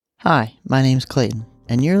Hi, my name's Clayton,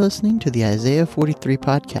 and you're listening to the Isaiah 43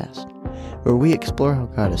 podcast, where we explore how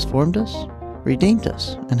God has formed us, redeemed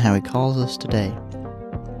us, and how He calls us today.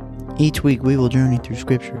 Each week we will journey through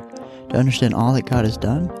Scripture to understand all that God has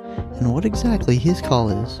done and what exactly His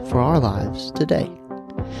call is for our lives today.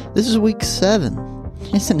 This is week 7.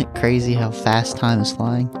 Isn't it crazy how fast time is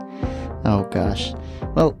flying? Oh gosh.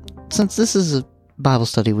 Well, since this is a Bible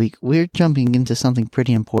study week, we're jumping into something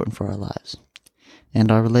pretty important for our lives and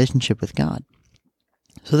our relationship with God.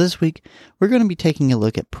 So this week, we're going to be taking a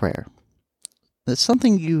look at prayer. That's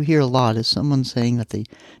something you hear a lot is someone saying that they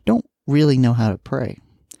don't really know how to pray.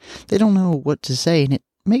 They don't know what to say, and it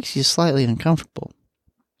makes you slightly uncomfortable.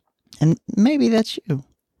 And maybe that's you.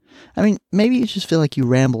 I mean, maybe you just feel like you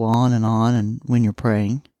ramble on and when you're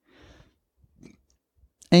praying.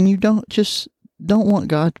 And you don't want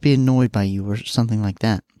God to be annoyed by you or something like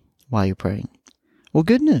that while you're praying. Well,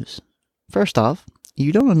 good news. First off,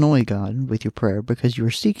 you don't annoy God with your prayer because you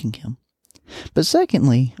are seeking Him. But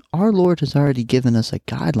secondly, our Lord has already given us a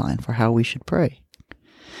guideline for how we should pray.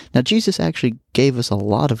 Now, Jesus actually gave us a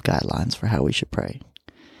lot of guidelines for how we should pray.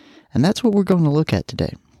 And that's what we're going to look at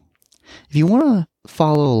today. If you want to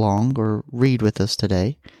follow along or read with us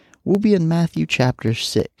today, we'll be in Matthew chapter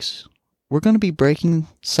 6. We're going to be breaking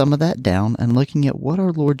some of that down and looking at what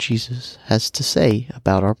our Lord Jesus has to say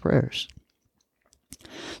about our prayers.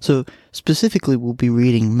 So, specifically, we'll be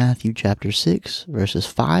reading Matthew chapter 6, verses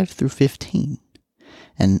 5 through 15.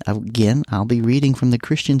 And again, I'll be reading from the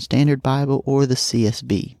Christian Standard Bible or the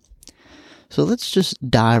CSB. So let's just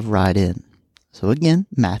dive right in. So again,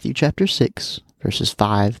 Matthew chapter 6, verses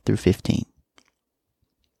 5 through 15.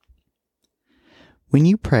 When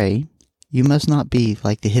you pray, you must not be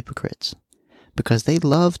like the hypocrites, because they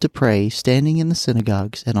love to pray standing in the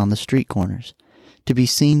synagogues and on the street corners, to be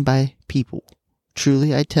seen by people.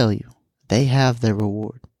 Truly I tell you, they have their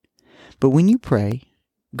reward. But when you pray,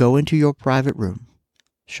 go into your private room,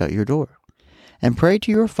 shut your door, and pray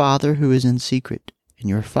to your Father who is in secret, and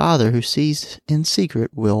your Father who sees in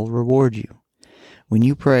secret will reward you. When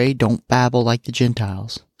you pray, don't babble like the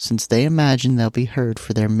Gentiles, since they imagine they'll be heard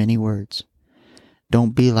for their many words.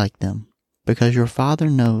 Don't be like them, because your Father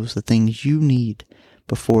knows the things you need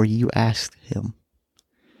before you ask Him.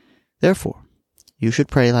 Therefore, you should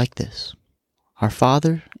pray like this. Our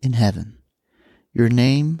Father in heaven, your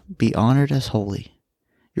name be honored as holy.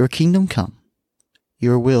 Your kingdom come.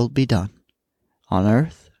 Your will be done, on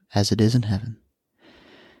earth as it is in heaven.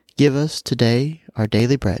 Give us today our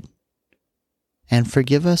daily bread, and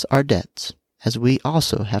forgive us our debts, as we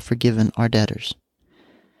also have forgiven our debtors.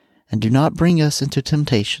 And do not bring us into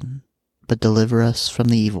temptation, but deliver us from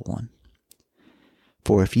the evil one.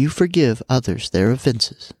 For if you forgive others their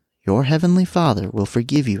offenses, your heavenly Father will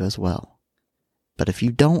forgive you as well. But if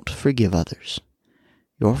you don't forgive others,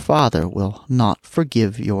 your Father will not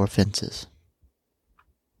forgive your offenses.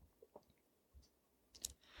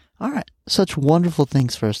 Alright, such wonderful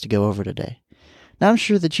things for us to go over today. Now I'm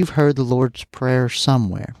sure that you've heard the Lord's Prayer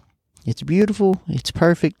somewhere. It's beautiful, it's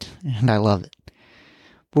perfect, and I love it.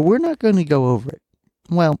 But we're not going to go over it.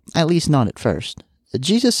 Well, at least not at first.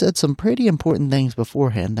 Jesus said some pretty important things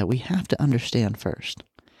beforehand that we have to understand first.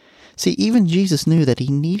 See, even Jesus knew that He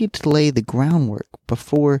needed to lay the groundwork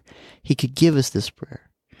before He could give us this prayer.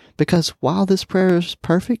 Because while this prayer is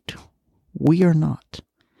perfect, we are not.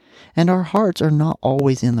 And our hearts are not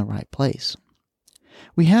always in the right place.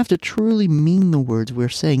 We have to truly mean the words we're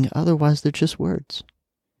saying, otherwise they're just words.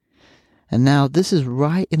 And now this is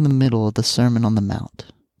right in the middle of the Sermon on the Mount,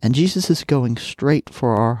 and Jesus is going straight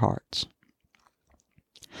for our hearts.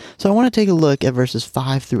 So I want to take a look at verses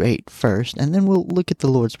 5 through 8 first, and then we'll look at the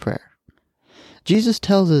Lord's Prayer. Jesus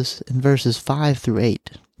tells us in verses 5 through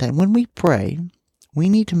 8 that when we pray, we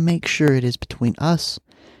need to make sure it is between us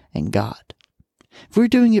and God. If we're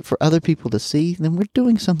doing it for other people to see, then we're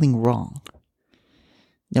doing something wrong.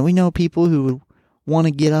 Now we know people who want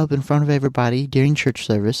to get up in front of everybody during church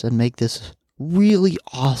service and make this really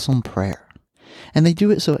awesome prayer. And they do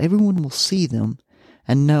it so everyone will see them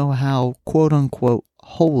and know how quote-unquote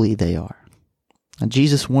holy they are. And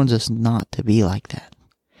Jesus warns us not to be like that.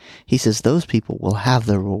 He says those people will have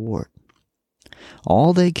their reward.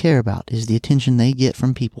 All they care about is the attention they get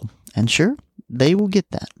from people. And sure, they will get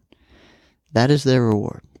that. That is their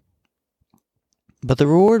reward. But the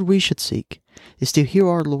reward we should seek is to hear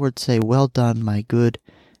our Lord say, "Well done, my good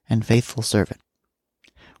and faithful servant."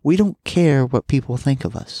 We don't care what people think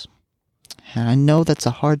of us. And I know that's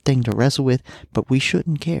a hard thing to wrestle with, but we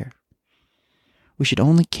shouldn't care. We should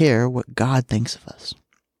only care what God thinks of us.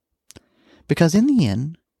 Because in the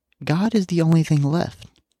end, God is the only thing left.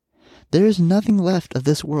 There is nothing left of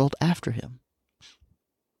this world after Him.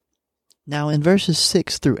 Now in verses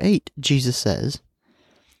 6 through 8, Jesus says,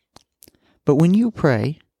 "But when you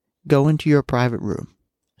pray, go into your private room,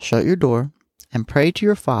 shut your door, and pray to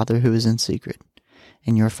your Father who is in secret.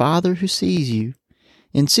 And your Father who sees you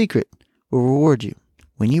in secret will reward you.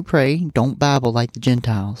 When you pray, don't babble like the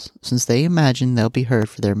Gentiles, since they imagine they'll be heard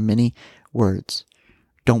for their many words.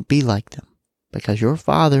 Don't be like them, because your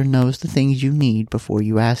Father knows the things you need before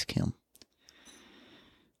you ask Him."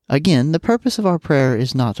 Again, the purpose of our prayer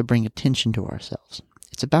is not to bring attention to ourselves.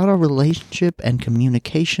 It's about our relationship and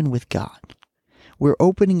communication with God. We're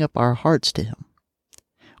opening up our hearts to Him.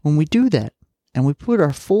 When we do that, and we put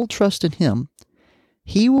our full trust in Him,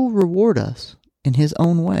 He will reward us in His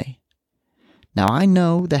own way. Now, I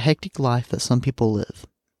know the hectic life that some people live.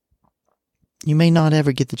 You may not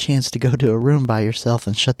ever get the chance to go to a room by yourself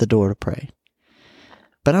and shut the door to pray.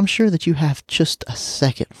 But I'm sure that you have just a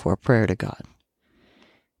second for a prayer to God.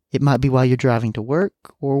 It might be while you're driving to work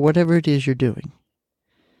or whatever it is you're doing.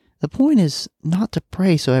 The point is not to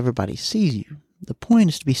pray so everybody sees you. The point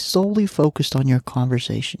is to be solely focused on your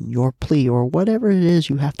conversation, your plea, or whatever it is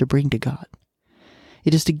you have to bring to God.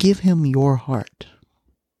 It is to give Him your heart.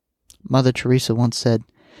 Mother Teresa once said,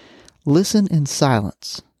 "Listen in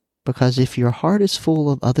silence, because if your heart is full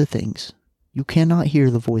of other things, you cannot hear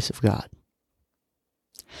the voice of God."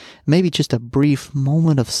 Maybe just a brief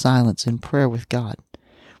moment of silence in prayer with God,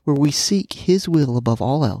 where we seek His will above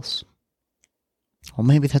all else. Well,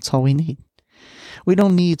 maybe that's all we need. We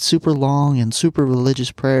don't need super long and super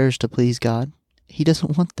religious prayers to please God. He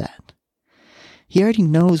doesn't want that. He already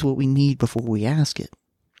knows what we need before we ask it.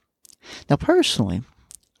 Now, personally,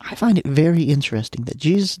 I find it very interesting that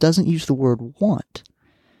Jesus doesn't use the word want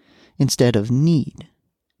instead of need,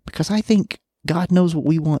 because I think God knows what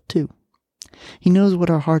we want too. He knows what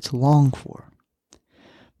our hearts long for.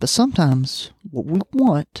 But sometimes what we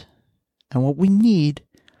want and what we need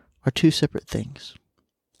are two separate things.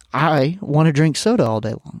 I want to drink soda all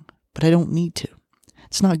day long, but I don't need to.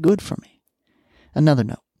 It's not good for me. Another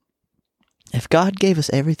note. If God gave us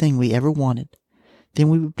everything we ever wanted, then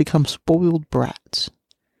we would become spoiled brats.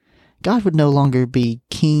 God would no longer be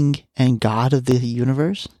king and God of the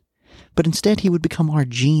universe, but instead He would become our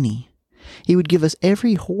genie. He would give us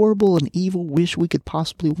every horrible and evil wish we could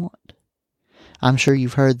possibly want. I'm sure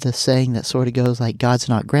you've heard the saying that sort of goes like, God's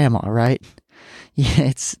not grandma, right? Yeah,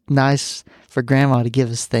 it's nice for grandma to give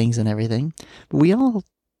us things and everything, but we all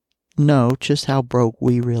know just how broke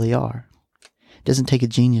we really are. It doesn't take a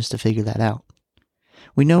genius to figure that out.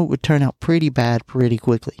 We know it would turn out pretty bad pretty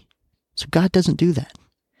quickly. So God doesn't do that.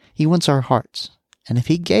 He wants our hearts. And if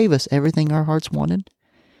He gave us everything our hearts wanted,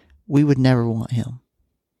 we would never want Him.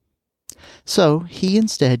 So He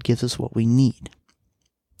instead gives us what we need.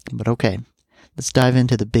 But okay, let's dive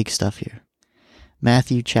into the big stuff here.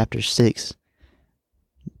 Matthew chapter 6,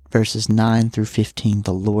 verses 9 through 15,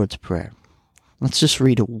 the Lord's Prayer. Let's just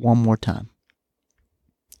read it one more time.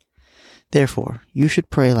 "Therefore, you should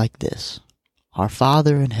pray like this. Our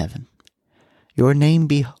Father in heaven, your name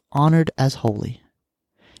be honored as holy.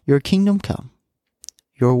 Your kingdom come.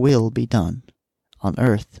 Your will be done, on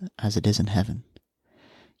earth as it is in heaven.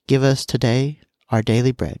 Give us today our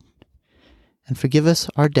daily bread, and forgive us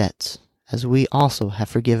our debts, as we also have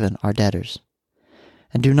forgiven our debtors.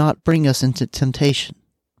 And do not bring us into temptation,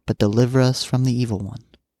 but deliver us from the evil one.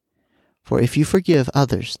 For if you forgive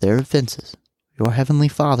others their offenses, your heavenly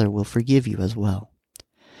Father will forgive you as well.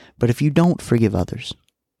 But if you don't forgive others,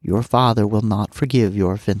 your Father will not forgive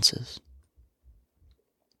your offenses."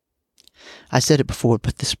 I said it before,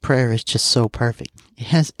 but this prayer is just so perfect. It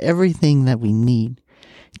has everything that we need.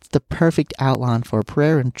 It's the perfect outline for a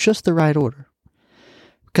prayer in just the right order.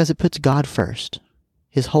 Because it puts God first,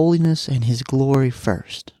 His holiness and His glory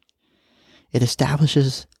first. It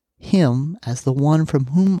establishes Him as the one from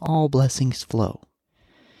whom all blessings flow.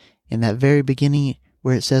 In that very beginning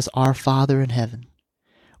where it says, "Our Father in heaven,"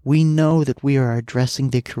 we know that we are addressing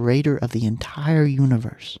the creator of the entire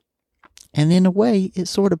universe. And in a way, it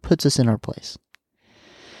sort of puts us in our place.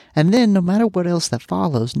 And then, no matter what else that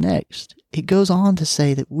follows next, it goes on to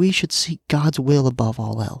say that we should seek God's will above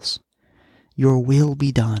all else. Your will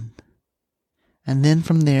be done. And then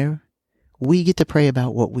from there, we get to pray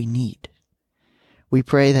about what we need. We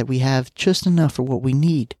pray that we have just enough for what we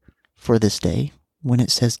need for this day when it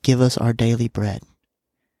says, "Give us our daily bread."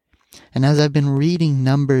 And as I've been reading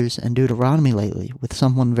Numbers and Deuteronomy lately with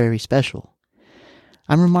someone very special,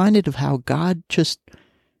 I'm reminded of how God just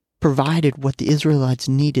provided what the Israelites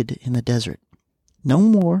needed in the desert. No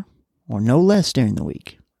more or no less during the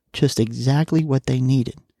week, just exactly what they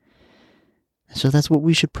needed. So that's what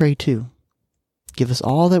we should pray too. Give us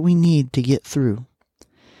all that we need to get through.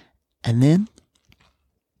 And then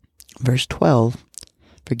Verse 12,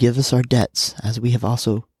 forgive us our debts as we have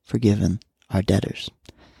also forgiven our debtors.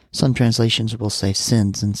 Some translations will say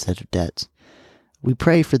sins instead of debts. We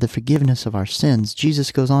pray for the forgiveness of our sins.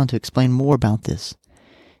 Jesus goes on to explain more about this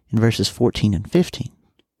in verses 14 and 15.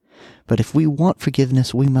 But if we want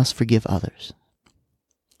forgiveness, we must forgive others.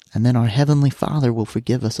 And then our Heavenly Father will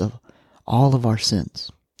forgive us of all of our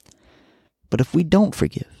sins. But if we don't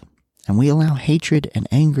forgive, and we allow hatred and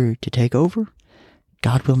anger to take over,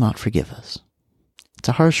 God will not forgive us. It's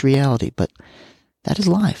a harsh reality, but that is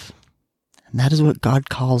life. And that is what God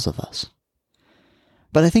calls of us.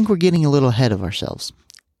 But I think we're getting a little ahead of ourselves.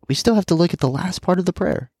 We still have to look at the last part of the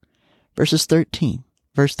prayer. Verse 13.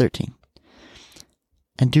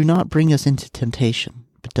 And do not bring us into temptation,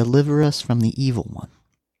 but deliver us from the evil one.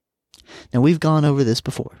 Now, we've gone over this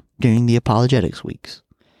before, during the apologetics weeks.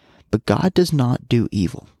 But God does not do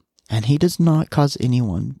evil, and He does not cause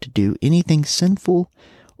anyone to do anything sinful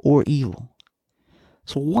or evil.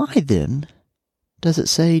 So why then does it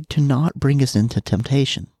say to not bring us into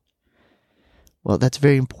temptation? Well, that's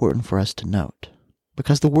very important for us to note,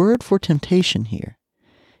 because the word for temptation here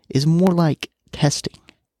is more like testing.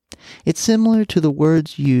 It's similar to the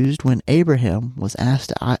words used when Abraham was asked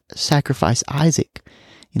to sacrifice Isaac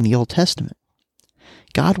in the Old Testament.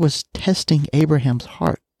 God was testing Abraham's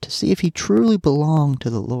heart to see if he truly belonged to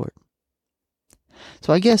the Lord.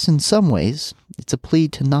 So I guess in some ways, it's a plea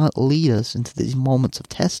to not lead us into these moments of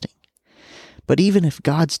testing. But even if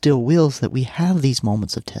God still wills that we have these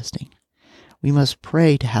moments of testing, we must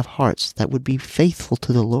pray to have hearts that would be faithful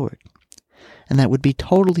to the Lord, and that would be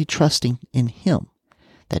totally trusting in Him,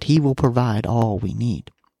 that He will provide all we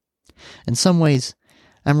need. In some ways,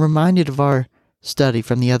 I'm reminded of our study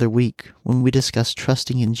from the other week when we discussed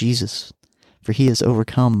trusting in Jesus, for He has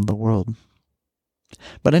overcome the world.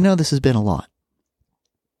 But I know this has been a lot,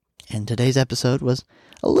 and today's episode was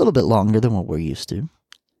a little bit longer than what we're used to.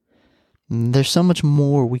 There's so much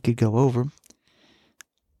more we could go over.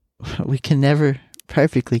 We can never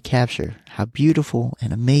perfectly capture how beautiful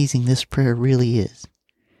and amazing this prayer really is.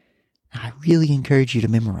 I really encourage you to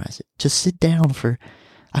memorize it. Just sit down for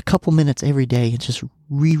a couple minutes every day and just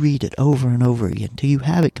reread it over and over again until you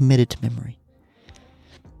have it committed to memory.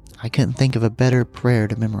 I couldn't think of a better prayer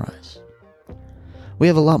to memorize. We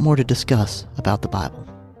have a lot more to discuss about the Bible,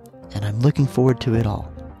 and I'm looking forward to it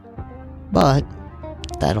all. But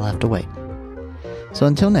that'll have to wait. So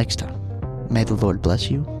until next time, may the Lord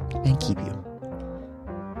bless you and keep you.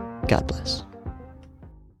 God bless.